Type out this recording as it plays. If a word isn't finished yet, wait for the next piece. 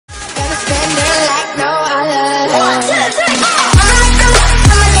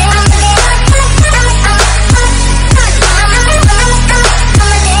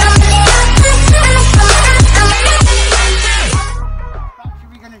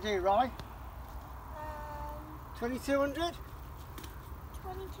going to do, Rye? 2200?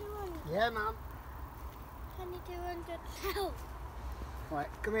 2200. Yeah, ma'am. 2200 help. Right,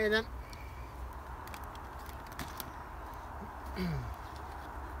 come here then.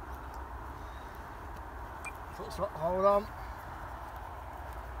 Hold on. Can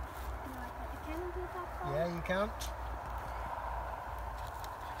I put the chemical back on? Yeah, you can.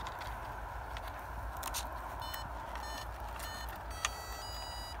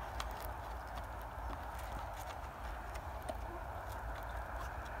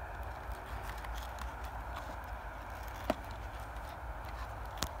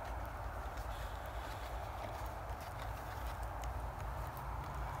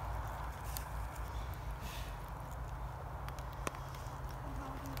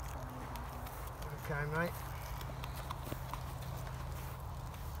 Okay, mate.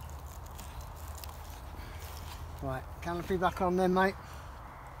 Right, canopy back on then, mate.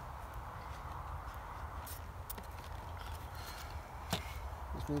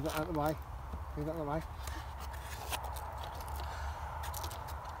 Let's move that out of the way. Move that out of the way.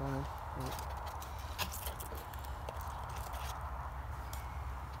 Go on then.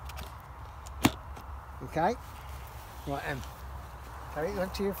 Right. Okay. Right, carry it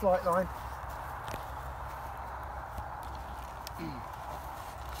onto your flight line.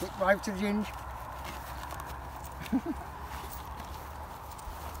 Quick drive to the hinge. You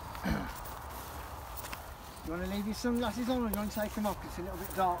want to leave your sunglasses on or do you want to take them off? It's a little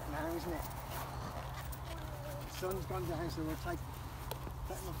bit dark now, isn't it? The sun's gone down, so we'll take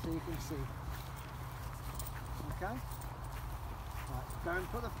them off so you can see. Okay? Right, go and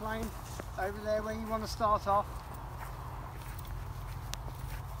put the plane over there where you want to start off.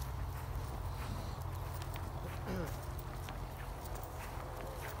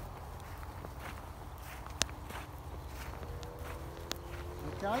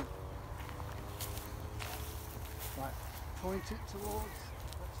 Okay. Right, point it towards,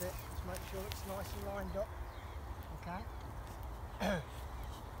 that's it, just make sure it's nice and lined up. Okay.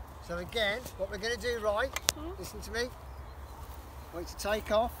 So again, what we're going to do, right, listen to me, I want you to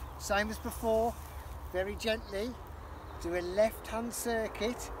take off, same as before, very gently, do a left hand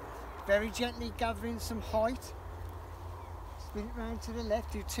circuit, very gently gathering some height, spin it round to the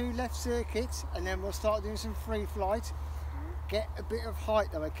left, do 2 left circuits and then we'll start doing some free flight. Get a bit of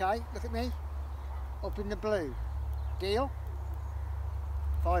height though, okay? Look at me. Up in the blue. Deal?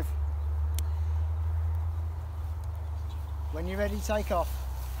 5. When you're ready, take off.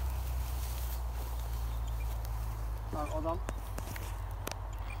 Right, hold on.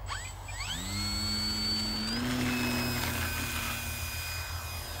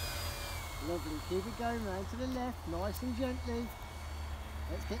 Lovely. Keep it going round to the left, nice and gently.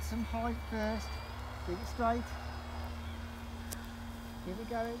 Let's get some height first. Keep it straight. Keep it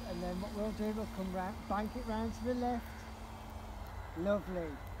going, and then what we'll do, we'll come round, bank it round to the left. Lovely.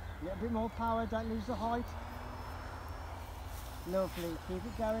 A little bit more power, don't lose the height. Lovely. Keep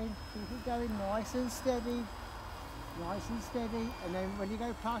it going, nice and steady. Nice and steady, and then when you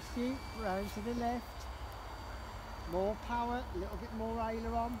go past you, round to the left. More power, a little bit more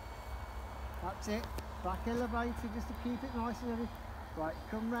aileron. That's it. Back elevator just to keep it nice and steady. Right,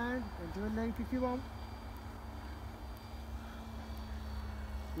 come round and do a loop if you want.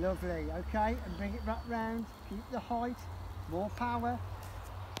 Lovely, okay, and bring it back round, keep the height, more power,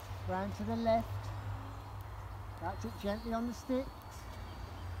 round to the left, that's it, gently on the sticks,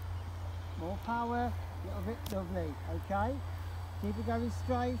 more power, a little bit, lovely, okay, keep it going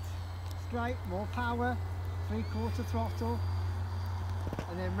straight, more power, 3/4 throttle,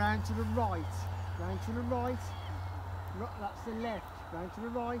 and then round to the right, that's the left, round to the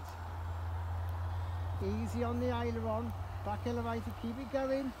right, easy on the aileron, back elevator, keep it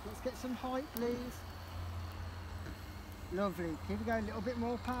going. Let's get some height, please. Lovely. Keep it going, a little bit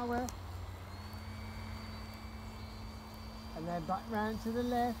more power. And then back round to the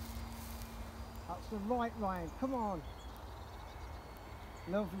left. That's the right round. Come on.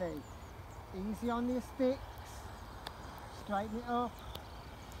 Lovely. Easy on the sticks. Straighten it up.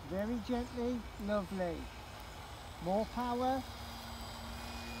 Very gently. Lovely. More power.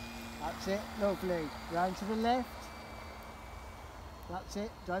 That's it. Lovely. Round to the left. That's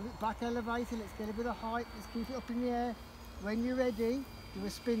it, drive it back elevator, let's get a bit of height, let's keep it up in the air. When you're ready, do a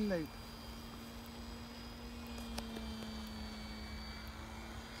spin loop.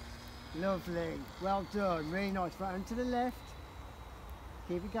 Lovely, well done, really nice. Round to the left,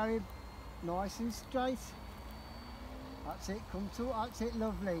 keep it going nice and straight. That's it, that's it,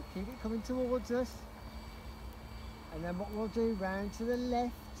 lovely. Keep it coming towards us. And then what we'll do, round to the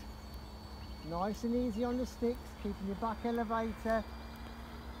left, nice and easy on the sticks, keeping your back elevator.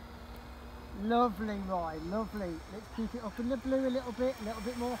 Lovely ride, lovely. Let's keep it up in the blue a little bit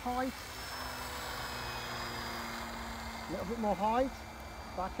more height. A little bit more height.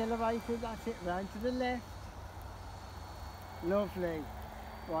 Back elevated, that's it, round to the left. Lovely.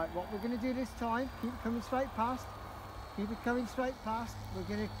 Right, what we're going to do this time, keep it coming straight past. Keep it coming straight past. We're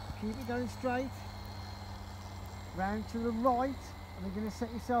going to keep it going straight. Round to the right. And we're going to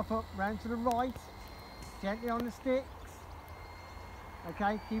set yourself up, round to the right. Gently on the sticks.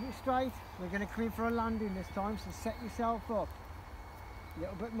 Okay, keep it straight. We're going to come in for a landing this time, so set yourself up. A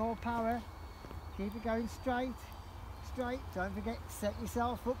little bit more power. Keep it going straight. Straight. Don't forget, set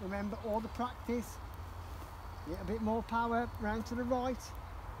yourself up. Remember all the practice. A little bit more power. Round to the right.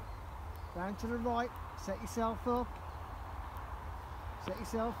 Round to the right. Set yourself up. Set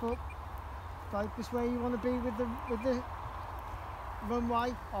yourself up. Focus where you want to be with the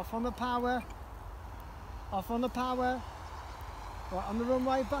runway. Off on the power. Off on the power. Right on the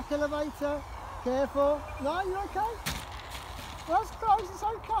runway. Back elevator. Careful. No, you're okay. That's close. It's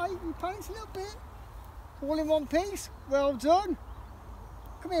okay. You panicked a little bit. All in one piece. Well done.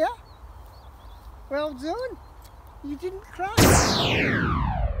 Come here. Well done. You didn't crash.